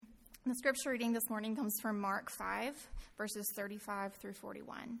The scripture reading this morning comes from Mark 5, verses 35 through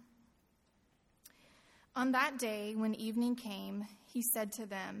 41. On that day, when evening came, he said to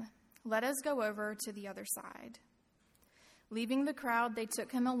them, "Let us go over to the other side." Leaving the crowd, they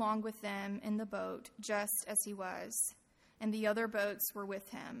took him along with them in the boat, just as he was, and the other boats were with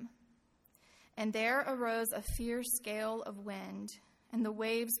him. And there arose a fierce gale of wind, and the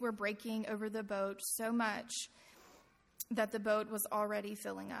waves were breaking over the boat so much that the boat was already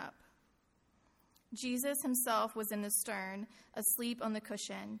filling up. Jesus himself was in the stern, asleep on the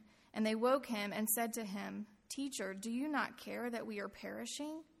cushion, and they woke him and said to him, "Teacher, do you not care that we are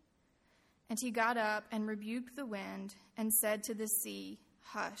perishing?" And he got up and rebuked the wind and said to the sea,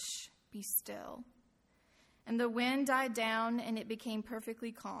 "Hush, be still." And the wind died down, and it became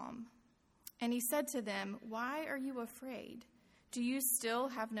perfectly calm. And he said to them, "Why are you afraid? Do you still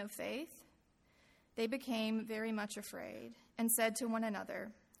have no faith?" They became very much afraid and said to one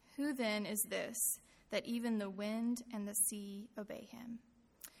another, "Who then is this, that even the wind and the sea obey him?"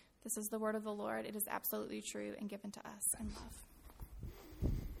 This is the word of the Lord. It is absolutely true and given to us in love.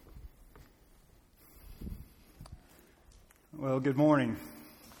 Well, good morning.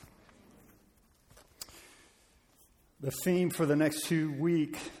 The theme for the next 2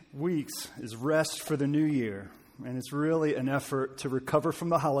 weeks is rest for the new year. And it's really an effort to recover from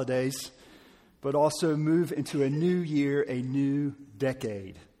the holidays, but also move into a new year, a new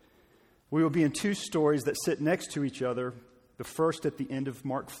decade. We will be in 2 stories that sit next to each other, the first at the end of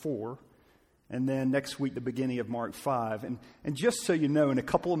Mark 4, and then next week, the beginning of Mark 5. And just so you know, in a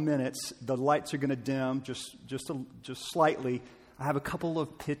couple of minutes, the lights are going to dim just slightly. I have a couple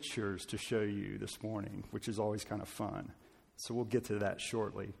of pictures to show you this morning, which is always kind of fun. So we'll get to that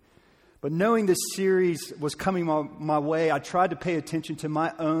shortly. But knowing this series was coming my way, I tried to pay attention to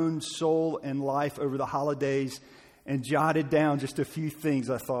my own soul and life over the holidays and jotted down just a few things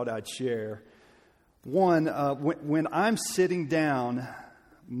I thought I'd share. One, when I'm sitting down,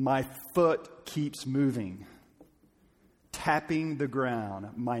 my foot keeps moving, tapping the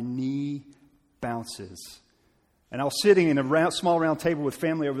ground. My knee bounces. And I was sitting in a small round table with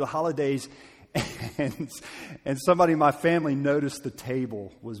family over the holidays, and somebody in my family noticed the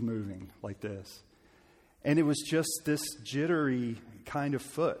table was moving like this. And it was just this jittery kind of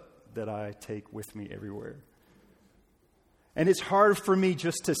foot that I take with me everywhere. And it's hard for me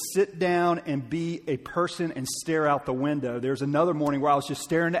just to sit down and be a person and stare out the window. There's another morning where I was just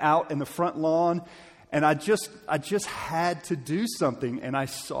staring out in the front lawn, and I just had to do something, and I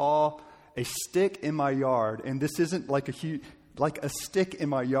saw a stick in my yard, and this isn't like a stick in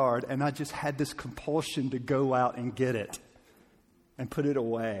my yard, and I just had this compulsion to go out and get it and put it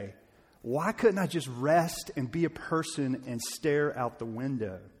away. Why couldn't I just rest and be a person and stare out the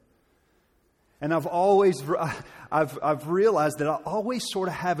window? And I've realized that I always sort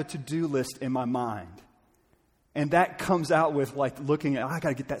of have a to-do list in my mind. And that comes out with like looking at, I got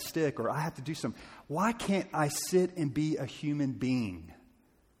to get that stick, or I have to do something. Why can't I sit and be a human being?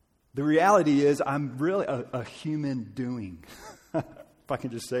 The reality is I'm really a human doing, if I can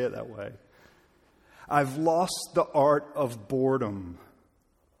just say it that way. I've lost the art of boredom.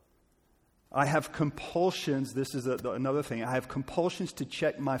 I have compulsions. This is another thing. I have compulsions to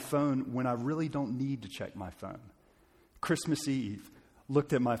check my phone when I really don't need to check my phone. Christmas Eve,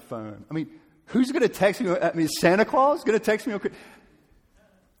 looked at my phone. I mean, who's going to text me? I mean, Santa Claus going to text me?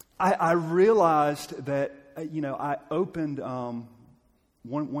 I realized that, I opened,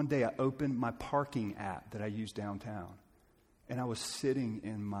 one day I opened my parking app that I use downtown. And I was sitting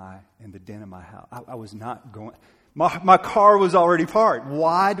in the den of my house. I was not going. My car was already parked.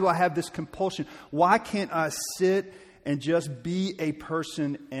 Why do I have this compulsion? Why can't I sit and just be a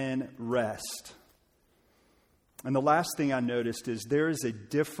person and rest? And the last thing I noticed is there is a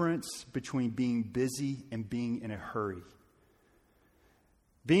difference between being busy and being in a hurry.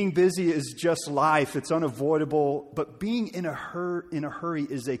 Being busy is just life. It's unavoidable. But being in a hurry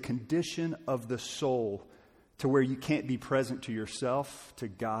is a condition of the soul to where you can't be present to yourself, to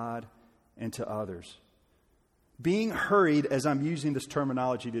God, and to others. Being hurried, as I'm using this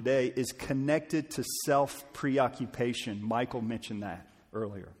terminology today, is connected to self-preoccupation. Michael mentioned that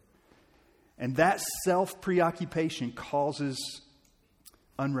earlier. And that self-preoccupation causes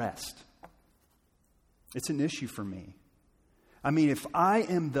unrest. It's an issue for me. I mean, if I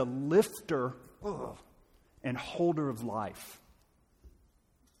am the lifter and holder of life,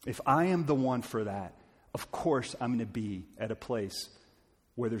 if I am the one for that, of course I'm going to be at a place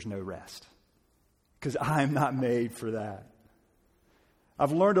where there's no rest. Because I'm not made for that.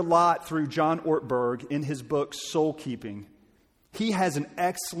 I've learned a lot through John Ortberg in his book, Soul Keeping. He has an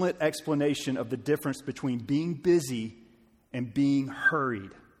excellent explanation of the difference between being busy and being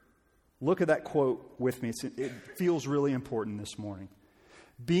hurried. Look at that quote with me. It feels really important this morning.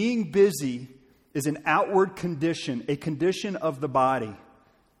 Being busy is an outward condition, a condition of the body.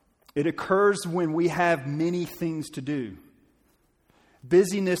 It occurs when we have many things to do.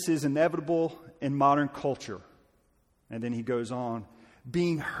 Busyness is inevitable in modern culture. And then he goes on.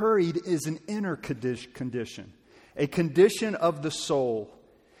 Being hurried is an inner condition, a condition of the soul.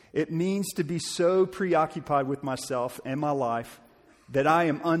 It means to be so preoccupied with myself and my life that I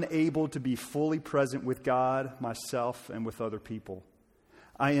am unable to be fully present with God, myself, and with other people.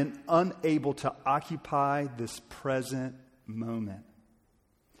 I am unable to occupy this present moment.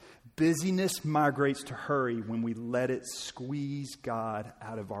 Busyness migrates to hurry when we let it squeeze God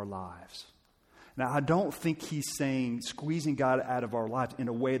out of our lives. Now, I don't think he's saying squeezing God out of our lives in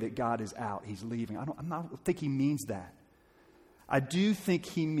a way that God is out, he's leaving. I don't think he means that. I do think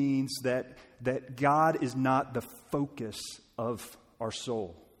he means that God is not the focus of our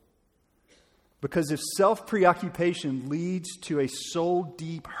soul. Because if self-preoccupation leads to a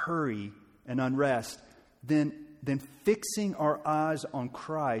soul-deep hurry and unrest, then fixing our eyes on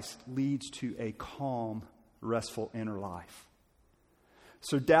Christ leads to a calm, restful inner life.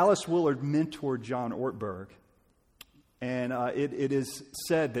 So Dallas Willard mentored John Ortberg. And it is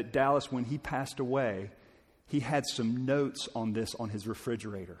said that Dallas, when he passed away, he had some notes on this on his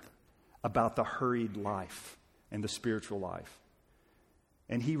refrigerator about the hurried life and the spiritual life.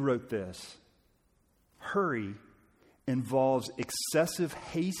 And he wrote this: hurry involves excessive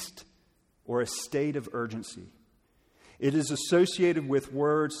haste or a state of urgency. It is associated with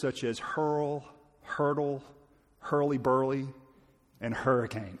words such as hurl, hurdle, hurly-burly, and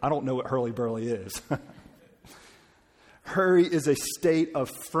hurricane. I don't know what hurly-burly is. Hurry is a state of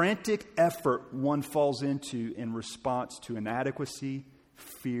frantic effort one falls into in response to inadequacy,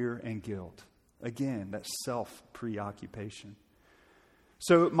 fear, and guilt. Again, that's self-preoccupation.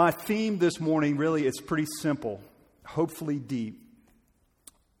 So my theme this morning, really, it's pretty simple, hopefully deep,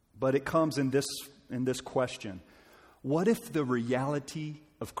 but it comes in this question. What if the reality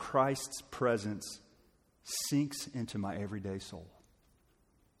of Christ's presence sinks into my everyday soul?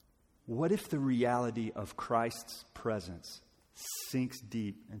 What if the reality of Christ's presence sinks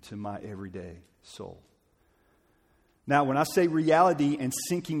deep into my everyday soul? Now, when I say reality and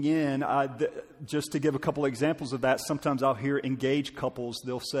sinking in, just to give a couple examples of that, sometimes I'll hear engaged couples,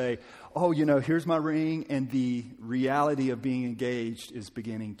 they'll say, oh, here's my ring, and the reality of being engaged is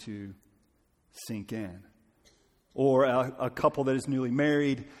beginning to sink in. Or a couple that is newly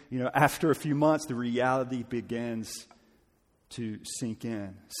married, after a few months, the reality begins to sink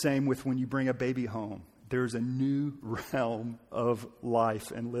in. Same with when you bring a baby home. There's a new realm of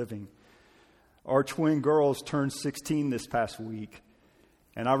life and living. Our twin girls turned 16 this past week.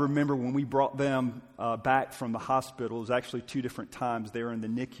 And I remember when we brought them back from the hospital, it was actually 2 different times they were in the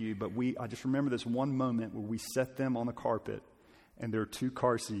NICU, but I just remember this one moment where we set them on the carpet and there were 2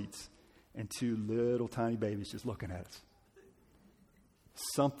 car seats and 2 little tiny babies just looking at us.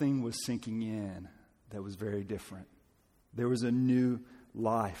 Something was sinking in that was very different. There was a new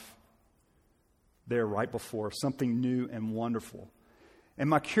life there right before, something new and wonderful. And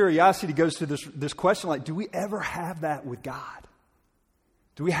my curiosity goes to this question, like, do we ever have that with God?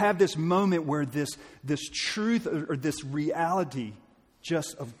 Do we have this moment where this truth or this reality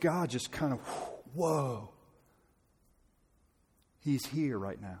just of God just kind of, whoa, He's here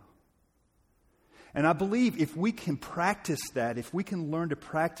right now. And I believe if we can practice that, if we can learn to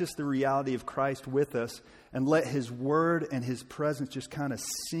practice the reality of Christ with us and let His Word and His presence just kind of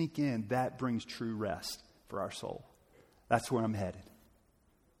sink in, that brings true rest for our soul. That's where I'm headed.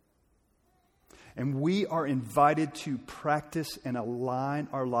 And we are invited to practice and align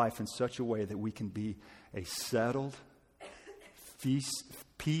our life in such a way that we can be a settled,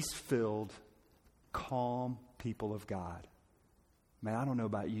 peace-filled, calm people of God. Man, I don't know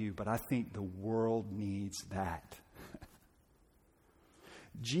about you, but I think the world needs that.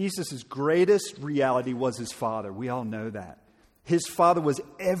 Jesus' greatest reality was His Father. We all know that. His Father was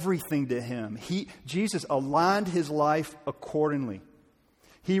everything to Him. Jesus aligned His life accordingly.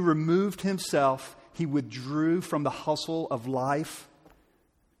 He removed Himself. He withdrew from the hustle of life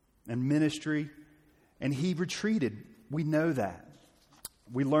and ministry, and He retreated. We know that.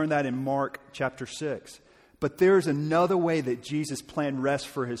 We learn that in Mark chapter 6. But there's another way that Jesus planned rest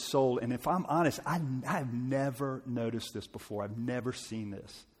for His soul. And if I'm honest, I've never noticed this before. I've never seen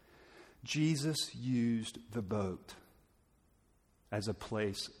this. Jesus used the boat as a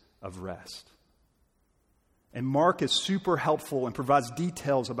place of rest. And Mark is super helpful and provides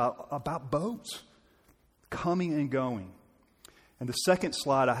details about boats coming and going. And the second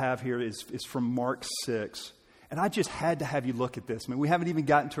slide I have here is from Mark 6. And I just had to have you look at this. I mean, we haven't even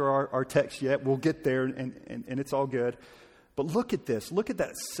gotten to our text yet. We'll get there, and it's all good. But look at this. Look at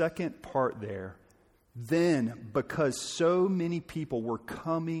that second part there. Then, because so many people were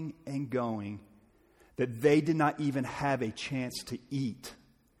coming and going, that they did not even have a chance to eat.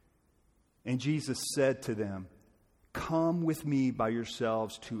 And Jesus said to them, come with me by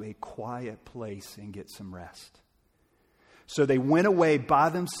yourselves to a quiet place and get some rest. So they went away by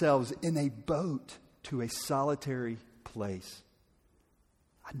themselves in a boat to a solitary place.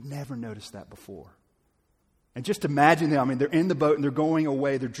 I'd never noticed that before. And just imagine them. I mean, they're in the boat and they're going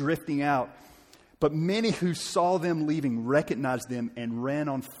away. They're drifting out. But many who saw them leaving recognized them and ran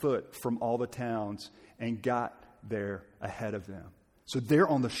on foot from all the towns and got there ahead of them. So they're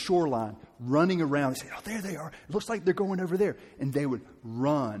on the shoreline running around and say, oh, there they are. It looks like they're going over there. And they would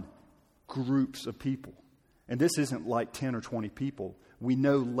run groups of people. And this isn't like 10 or 20 people. We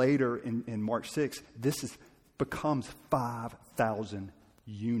know later in Mark 6, becomes 5,000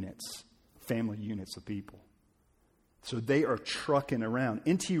 units, family units of people. So they are trucking around.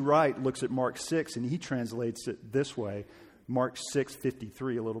 N.T. Wright looks at Mark 6 and he translates it this way. Mark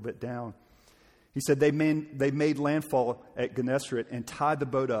 6:53, a little bit down. He said they made landfall at Gennesaret and tied the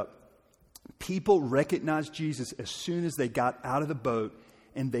boat up. People recognized Jesus as soon as they got out of the boat,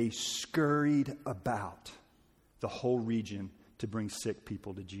 and they scurried about the whole region to bring sick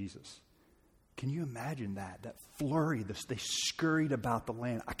people to Jesus. Can you imagine that flurry? They scurried about the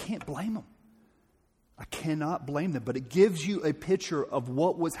land. I can't blame them. I cannot blame them. But it gives you a picture of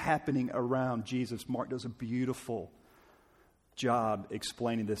what was happening around Jesus. Mark does a beautiful job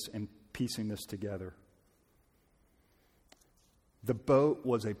explaining this and piecing this together. The boat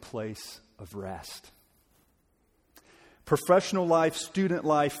was a place of rest. Professional life, student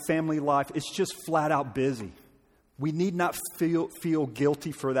life, family life, it's just flat out busy. We need not feel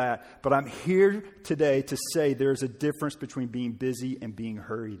guilty for that. But I'm here today to say there's a difference between being busy and being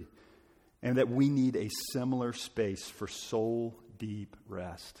hurried. And that we need a similar space for soul deep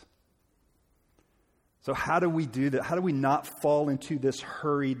rest. So how do we do that? How do we not fall into this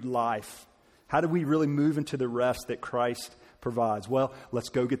hurried life? How do we really move into the rest that Christ provides? Well, let's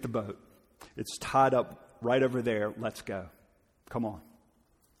go get the boat. It's tied up right over there. Let's go. Come on.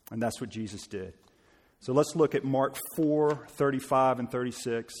 And that's what Jesus did. So let's look at Mark 4:35 and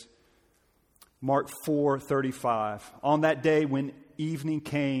 36. Mark 4:35. On that day when evening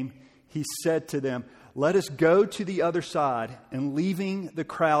came, he said to them, let us go to the other side. And leaving the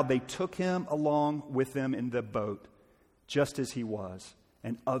crowd, they took him along with them in the boat, just as he was.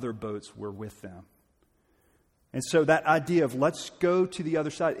 And other boats were with them. And so that idea of let's go to the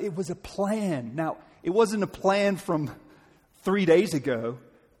other side, it was a plan. Now, it wasn't a plan from 3 days ago,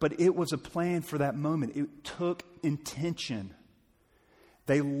 but it was a plan for that moment. It took intention.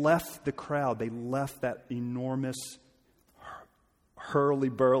 They left the crowd. They left that enormous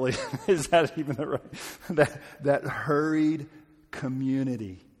hurly-burly, is that even the right? That hurried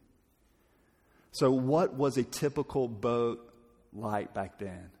community. So what was a typical boat like back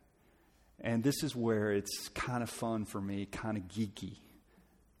then? And this is where it's kind of fun for me, kind of geeky,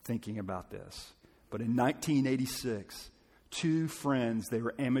 thinking about this. But in 1986, two friends, they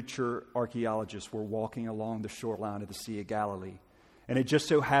were amateur archaeologists, were walking along the shoreline of the Sea of Galilee. And it just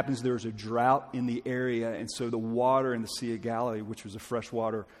so happens there was a drought in the area, and so the water in the Sea of Galilee, which was a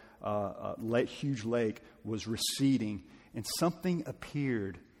freshwater huge lake, was receding, and something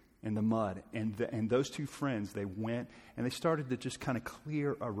appeared in the mud. And those two friends, they went and they started to just kind of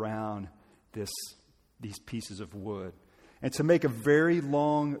clear around these pieces of wood. And to make a very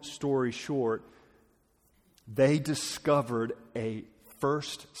long story short, they discovered a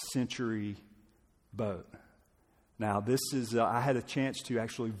first century boat. Now, this is, I had a chance to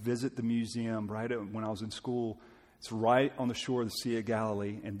actually visit the museum right when I was in school. It's right on the shore of the Sea of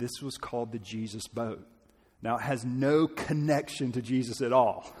Galilee, and this was called the Jesus boat. Now, it has no connection to Jesus at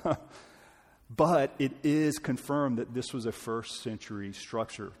all, but it is confirmed that this was a first century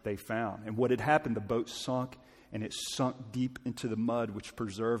structure they found. And what had happened, the boat sunk, and it sunk deep into the mud, which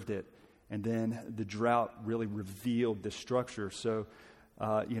preserved it. And then the drought really revealed this structure. So,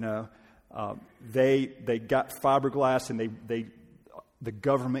 they got fiberglass, and the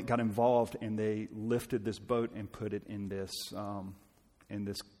government got involved, and they lifted this boat and put it in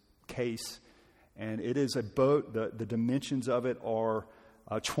this case. And it is a boat. The dimensions of it are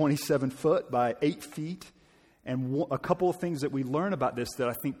 27 foot by 8 feet. And a couple of things that we learn about this that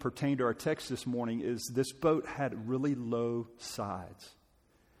I think pertain to our text this morning is this boat had really low sides.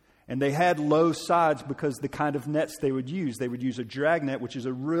 And they had low sides because the kind of nets they would use a drag net, which is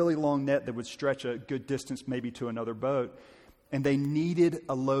a really long net that would stretch a good distance maybe to another boat. And they needed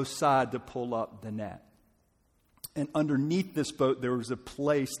a low side to pull up the net. And underneath this boat, there was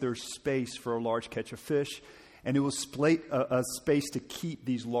there's space for a large catch of fish. And it was a space to keep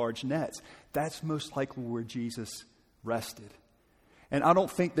these large nets. That's most likely where Jesus rested. And I don't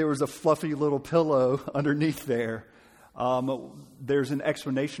think there was a fluffy little pillow underneath there. There's an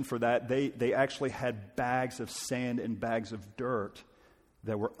explanation for that. They actually had bags of sand and bags of dirt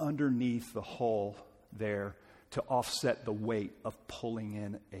that were underneath the hull there to offset the weight of pulling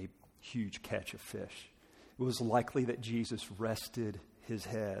in a huge catch of fish. It was likely that Jesus rested his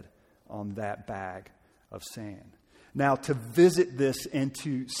head on that bag of sand. Now, to visit this and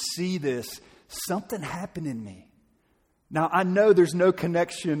to see this, something happened in me. Now, I know there's no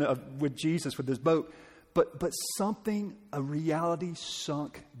connection with Jesus with this boat, but something, a reality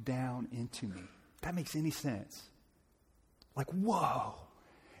sunk down into me. If that makes any sense. Like, whoa.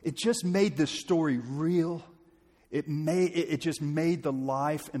 It just made this story real. It just made the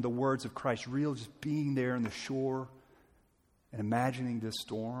life and the words of Christ real, just being there on the shore and imagining this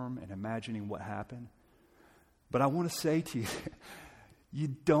storm and imagining what happened. But I want to say to you, you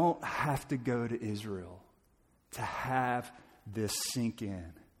don't have to go to Israel to have this sink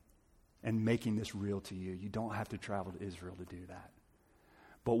in and making this real to you. You don't have to travel to Israel to do that.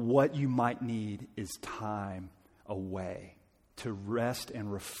 But what you might need is time away to rest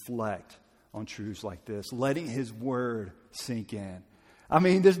and reflect on truths like this, letting his word sink in. I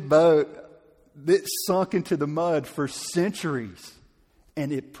mean, this boat, it sunk into the mud for centuries,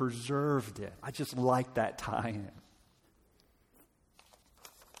 and it preserved it. I just like that tie-in.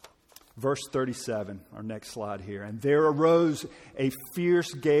 Verse 37, our next slide here. And there arose a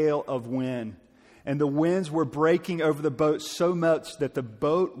fierce gale of wind, and the winds were breaking over the boat so much that the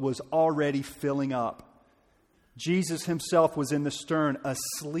boat was already filling up. Jesus himself was in the stern,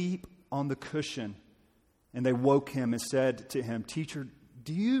 asleep on the cushion. And they woke him and said to him, "Teacher,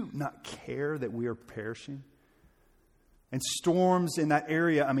 do you not care that we are perishing?" And storms in that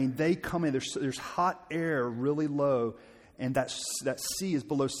area, I mean, they come in. There's hot air really low, and that sea is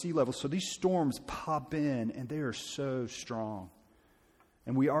below sea level. So these storms pop in, and they are so strong.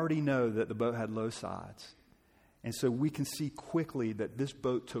 And we already know that the boat had low sides. And so we can see quickly that this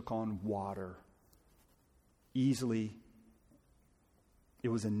boat took on water easily. It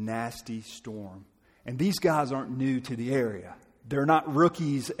was a nasty storm. And these guys aren't new to the area. They're not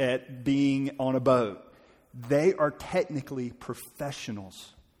rookies at being on a boat. They are technically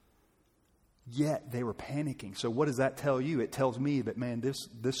professionals. Yet they were panicking. So what does that tell you? It tells me that, man, this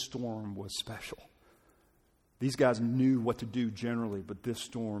storm was special. These guys knew what to do generally, but this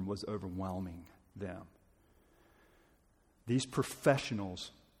storm was overwhelming them. These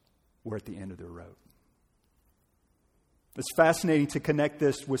professionals were at the end of their rope. It's fascinating to connect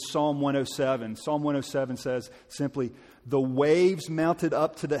this with Psalm 107. Psalm 107 says simply, "The waves mounted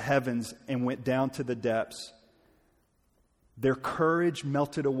up to the heavens and went down to the depths. Their courage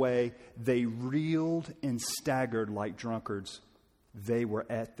melted away. They reeled and staggered like drunkards. They were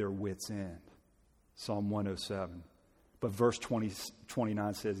at their wits' end." Psalm 107. But verse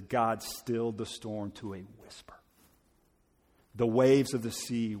 29 says, "God stilled the storm to a whisper. The waves of the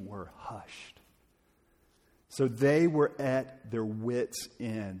sea were hushed." So they were at their wits'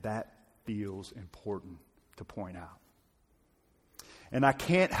 end. That feels important to point out. And I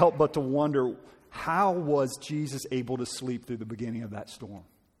can't help but to wonder, how was Jesus able to sleep through the beginning of that storm?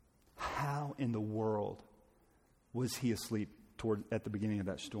 How in the world was he asleep at the beginning of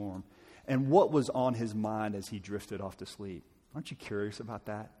that storm? And what was on his mind as he drifted off to sleep? Aren't you curious about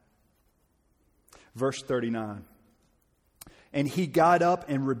that? Verse 39. "And he got up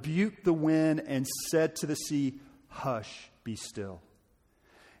and rebuked the wind and said to the sea, 'Hush, be still.'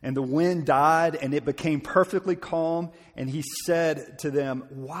 And the wind died and it became perfectly calm. And he said to them,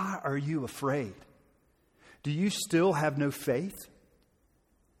 'Why are you afraid? Do you still have no faith?'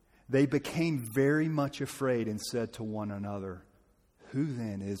 They became very much afraid and said to one another, 'Who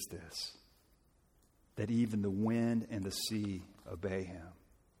then is this, that even the wind and the sea obey him?'"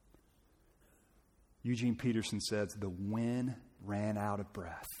 Eugene Peterson says, "The wind ran out of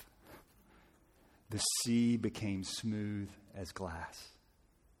breath. The sea became smooth as glass."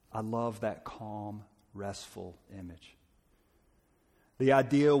 I love that calm, restful image. The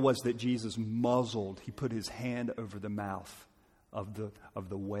idea was that Jesus muzzled, he put his hand over the mouth of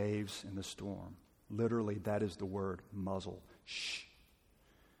the waves and the storm. Literally, that is the word muzzle. Shh.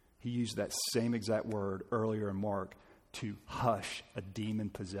 He used that same exact word earlier in Mark to hush a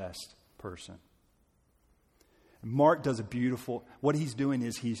demon-possessed person. Mark does a beautiful, what he's doing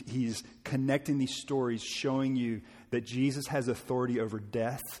is he's connecting these stories, showing you that Jesus has authority over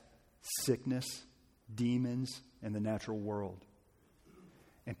death, sickness, demons, and the natural world.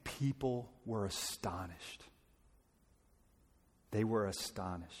 And people were astonished. They were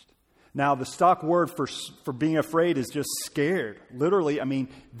astonished. Now, the stock word for being afraid is just scared. Literally, I mean,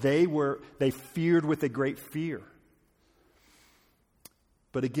 they feared with a great fear.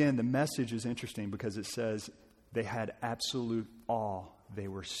 But again, the message is interesting because it says they had absolute awe. They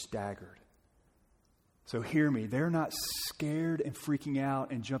were staggered. So hear me. They're not scared and freaking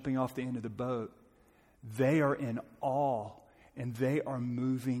out and jumping off the end of the boat. They are in awe, and they are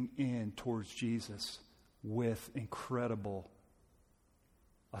moving in towards Jesus with incredible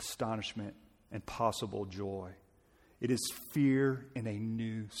astonishment and possible joy. It is fear in a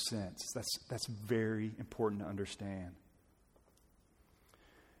new sense. That's very important to understand.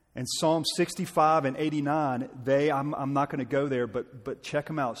 And Psalm 65 and 89, I'm not going to go there, but check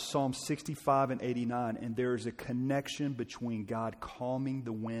them out. Psalm 65 and 89, and there is a connection between God calming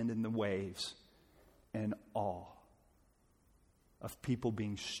the wind and the waves and awe of people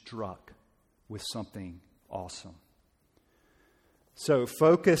being struck with something awesome. So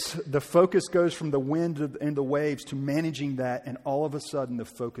the focus goes from the wind and the waves to managing that, and all of a sudden the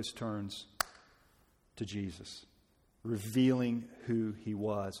focus turns to Jesus, revealing who he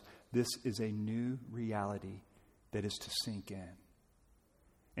was. This is a new reality that is to sink in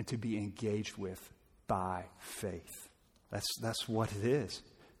and to be engaged with by faith. That's what it is.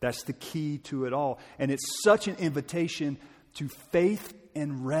 That's the key to it all. And it's such an invitation to faith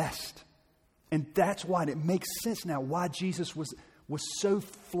and rest. And that's why it makes sense now why Jesus was so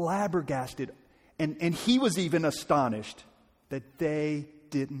flabbergasted. And he was even astonished that they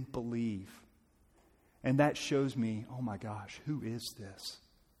didn't believe. And that shows me, oh my gosh, who is this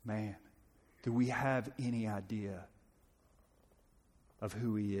man? Do we have any idea of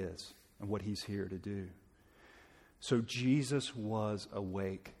who he is and what he's here to do? So Jesus was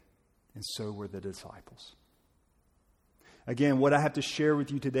awake, and so were the disciples. Again, what I have to share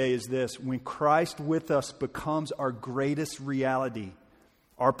with you today is this. When Christ with us becomes our greatest reality,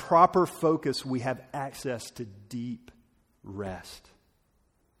 our proper focus, we have access to deep rest.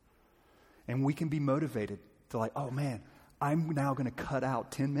 And we can be motivated to like, oh man, I'm now going to cut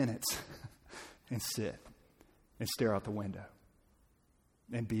out 10 minutes and sit and stare out the window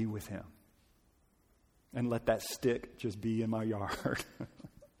and be with him. And let that stick just be in my yard.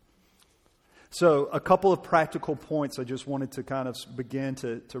 So a couple of practical points I just wanted to kind of begin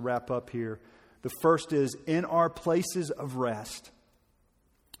to wrap up here. The first is, in our places of rest,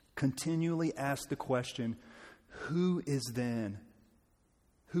 continually ask the question, who is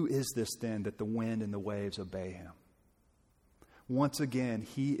this then that the wind and the waves obey him? Once again,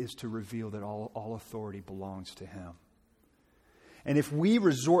 he is to reveal that all authority belongs to him. And if we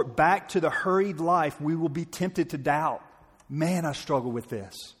resort back to the hurried life, we will be tempted to doubt. Man, I struggle with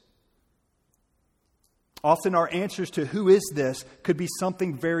this. Often our answers to who is this could be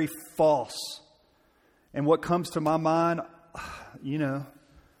something very false. And what comes to my mind,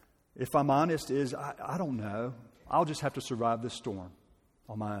 if I'm honest, is I don't know. I'll just have to survive this storm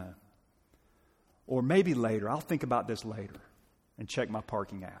on my own. Or maybe later. I'll think about this later and check my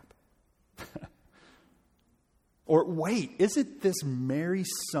parking app. Or wait, isn't this Mary's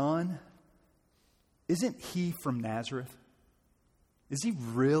son? Isn't he from Nazareth? Is he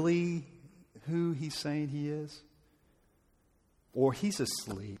really who he's saying he is? Or he's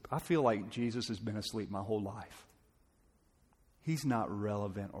asleep. I feel like Jesus has been asleep my whole life. He's not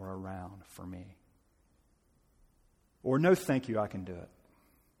relevant or around for me. Or no thank you, I can do it.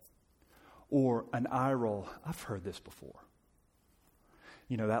 Or an eye roll. I've heard this before.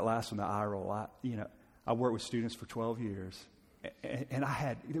 That last one, the eye roll. I worked with students for 12 years, and I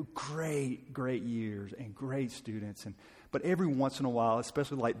had great years and great students. But every once in a while,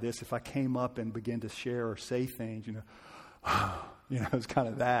 especially like this, if I came up and began to share or say things, it's kind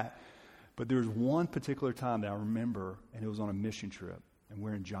of that. But there was one particular time that I remember, and it was on a mission trip, and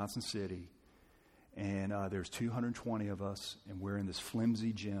we're in Johnson City, and there's 220 of us, and we're in this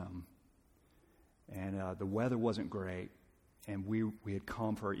flimsy gym, and the weather wasn't great, and we had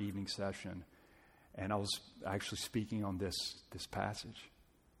come for our evening session. And I was actually speaking on this passage.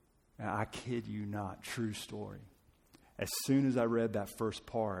 And I kid you not, true story. As soon as I read that first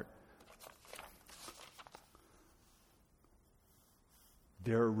part,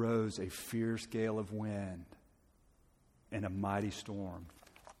 there arose a fierce gale of wind and a mighty storm,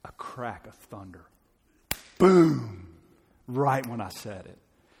 a crack of thunder. Boom! Right when I said it.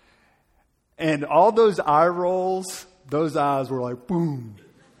 And all those eye rolls, those eyes were like, boom.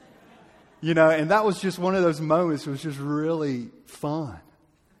 And that was just one of those moments. It was just really fun.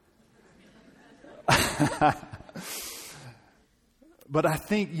 But I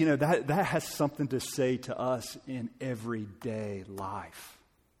think, that has something to say to us in everyday life,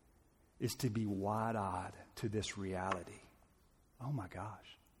 is to be wide-eyed to this reality. oh my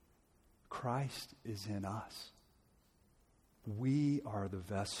gosh, Christ is in us. We are the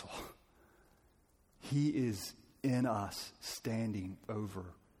vessel. He is in us, standing over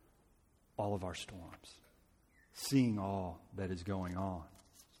all of our storms, seeing all that is going on.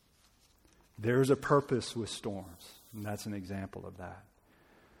 There's a purpose with storms, and that's an example of that.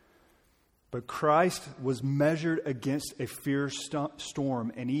 But Christ was measured against a fierce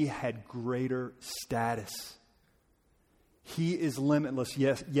storm, and he had greater status. He is limitless,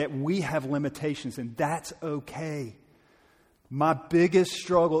 yes, yet we have limitations, and that's okay. My biggest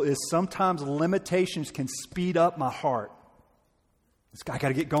struggle is sometimes limitations can speed up my heart. I got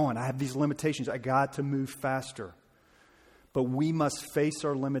to get going. I have these limitations. I got to move faster. But we must face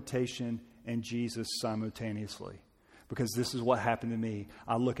our limitation and Jesus simultaneously. Because this is what happened to me.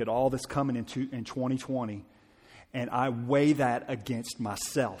 I look at all this coming in 2020, and I weigh that against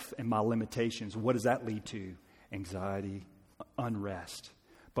myself and my limitations. What does that lead to? Anxiety, unrest.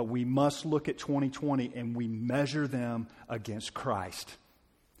 But we must look at 2020 and we measure them against Christ,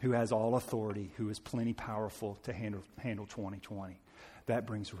 who has all authority, who is plenty powerful to handle 2020. That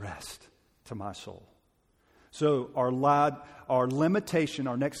brings rest to my soul. So our limitation,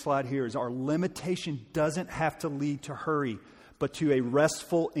 our next slide here is our limitation doesn't have to lead to hurry, but to a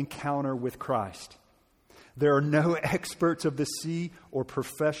restful encounter with Christ. There are no experts of the sea or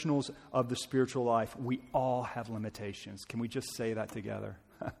professionals of the spiritual life. We all have limitations. Can we just say that together?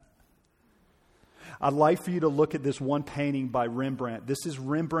 I'd like for you to look at this one painting by Rembrandt. This is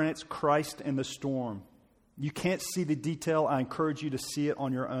Rembrandt's Christ in the Storm. You can't see the detail. I encourage you to see it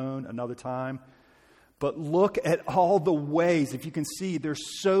on your own another time. But look at all the ways. If you can see,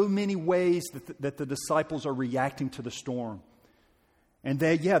 there's so many ways that the disciples are reacting to the storm. And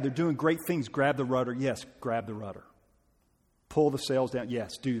they're doing great things. Grab the rudder. Yes, grab the rudder. Pull the sails down.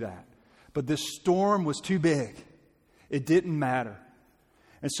 Yes, do that. But this storm was too big. It didn't matter.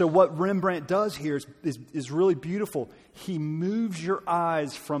 And so what Rembrandt does here is really beautiful. He moves your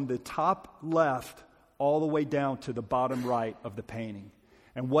eyes from the top left all the way down to the bottom right of the painting.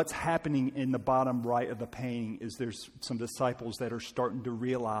 And what's happening in the bottom right of the painting is there's some disciples that are starting to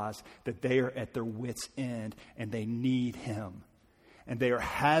realize that they are at their wits' end and they need him. And they are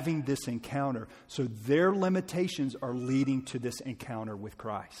having this encounter. So their limitations are leading to this encounter with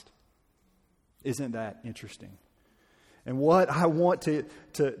Christ. Isn't that interesting? And what I want to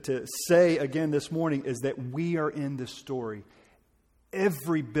say again this morning is that we are in this story.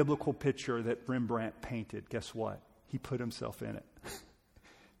 Every biblical picture that Rembrandt painted, guess what? He put himself in it.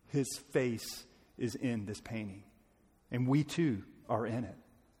 His face is in this painting. And we too are in it.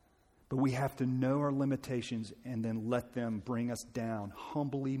 But we have to know our limitations and then let them bring us down,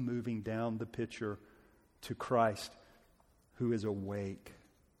 humbly moving down the picture to Christ, who is awake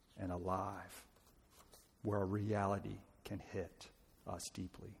and alive, where our reality can hit us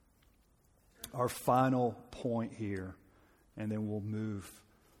deeply. Our final point here, and then we'll move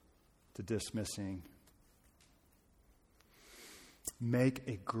to dismissing. Make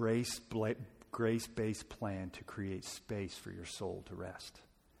a grace-based plan to create space for your soul to rest.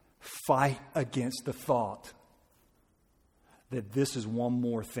 Fight against the thought that this is one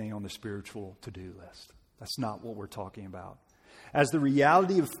more thing on the spiritual to-do list. That's not what we're talking about. As the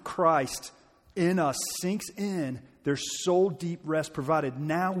reality of Christ in us sinks in, there's soul deep rest provided.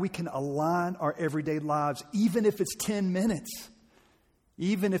 Now we can align our everyday lives, even if it's 10 minutes.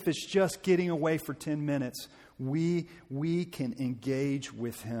 Even if it's just getting away for 10 minutes, we can engage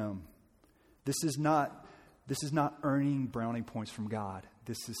with him. This is not earning brownie points from God.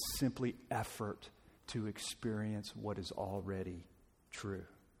 This is simply effort to experience what is already true.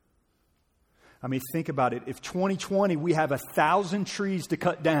 I mean, think about it. If 2020 we have 1,000 trees to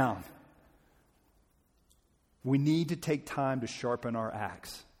cut down, we need to take time to sharpen our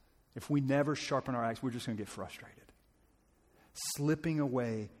axe. If we never sharpen our axe, we're just going to get frustrated. Slipping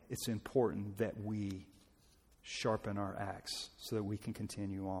away, it's important that we sharpen our axe so that we can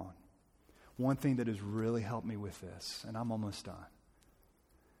continue on. One thing that has really helped me with this, and I'm almost done.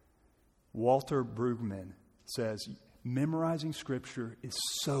 Walter Brueggemann says, memorizing Scripture is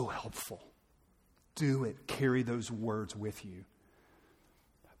so helpful. Do it. Carry those words with you.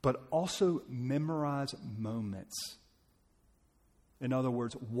 But also memorize moments. In other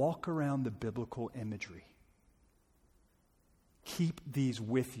words, walk around the biblical imagery. Keep these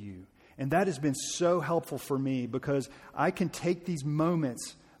with you. And that has been so helpful for me because I can take these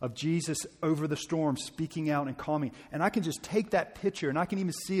moments of Jesus over the storm, speaking out and calming, and I can just take that picture and I can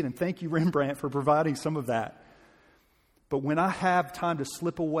even see it. And thank you, Rembrandt, for providing some of that. But when I have time to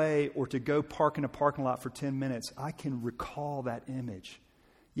slip away or to go park in a parking lot for 10 minutes, I can recall that image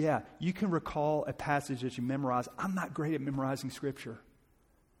Yeah, you can recall a passage that you memorize. I'm not great at memorizing Scripture.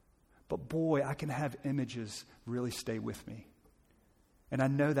 But boy, I can have images really stay with me. And I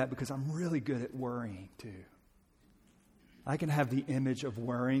know that because I'm really good at worrying too. I can have the image of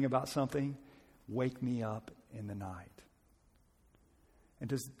worrying about something wake me up in the night. And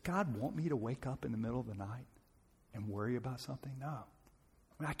does God want me to wake up in the middle of the night and worry about something? No.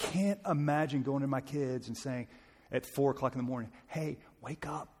 I mean, I can't imagine going to my kids and saying at 4 o'clock in the morning, hey, wake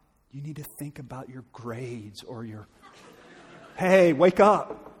up. You need to think about your grades or your... Hey, wake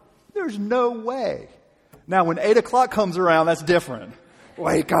up. There's no way. Now, when 8 o'clock comes around, that's different.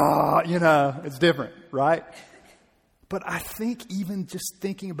 Wake up, it's different, right? But I think even just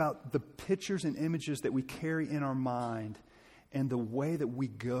thinking about the pictures and images that we carry in our mind and the way that we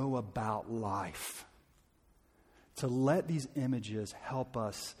go about life, to let these images help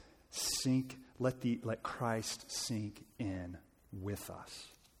us let Christ sink in with us.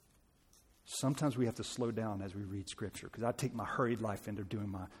 Sometimes we have to slow down as we read Scripture, because I take my hurried life into doing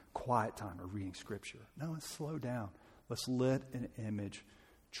my quiet time or reading Scripture. No, let's slow down. Let's let an image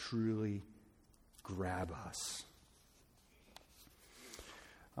truly grab us.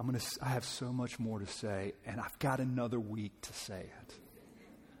 I have so much more to say, and I've got another week to say it.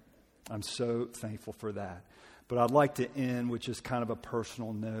 I'm so thankful for that. But I'd like to end with just kind of a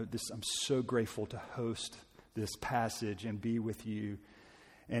personal note. I'm so grateful to host this passage and be with you.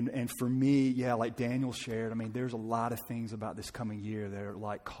 And for me, yeah, like Daniel shared, I mean, there's a lot of things about this coming year that are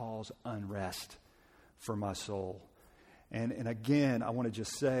like cause unrest for my soul. And again, I want to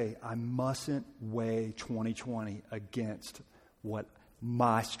just say, I mustn't weigh 2020 against what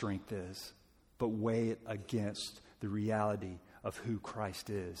my strength is, but weigh it against the reality of who Christ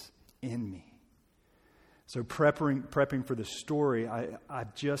is in me. So prepping for the story, I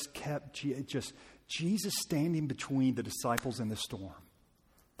just kept Jesus standing between the disciples and the storm.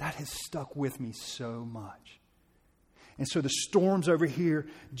 That has stuck with me so much. And so the storm's over here.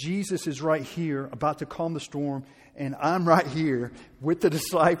 Jesus is right here about to calm the storm. And I'm right here with the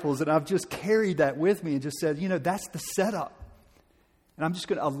disciples. And I've just carried that with me and just said, that's the setup. And I'm just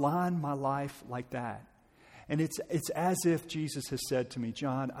going to align my life like that. And it's as if Jesus has said to me,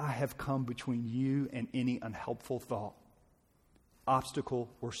 John, I have come between you and any unhelpful thought, obstacle,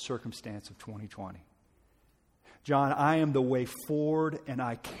 or circumstance of 2020. John, I am the way forward and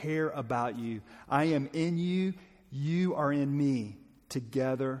I care about you. I am in you. You are in me.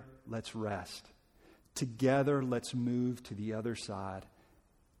 Together, let's rest. Together, let's move to the other side.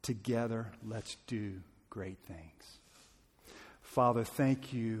 Together, let's do great things. Father,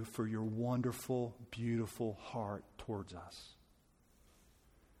 thank you for your wonderful, beautiful heart towards us.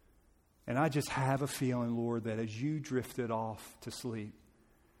 And I just have a feeling, Lord, that as you drifted off to sleep,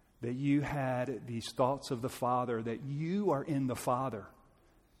 that you had these thoughts of the Father, that you are in the Father,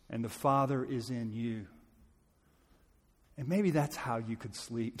 and the Father is in you. And maybe that's how you could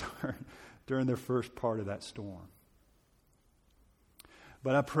sleep during the first part of that storm.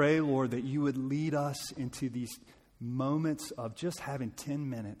 But I pray, Lord, that you would lead us into these moments of just having 10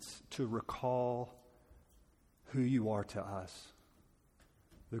 minutes to recall who you are to us,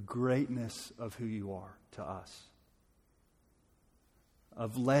 the greatness of who you are to us,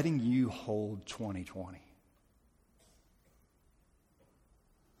 of letting you hold 2020.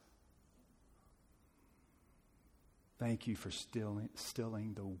 Thank you for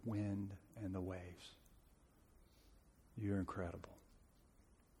stilling the wind and the waves. You're incredible.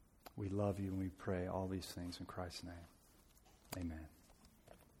 We love you and we pray all these things in Christ's name. Amen.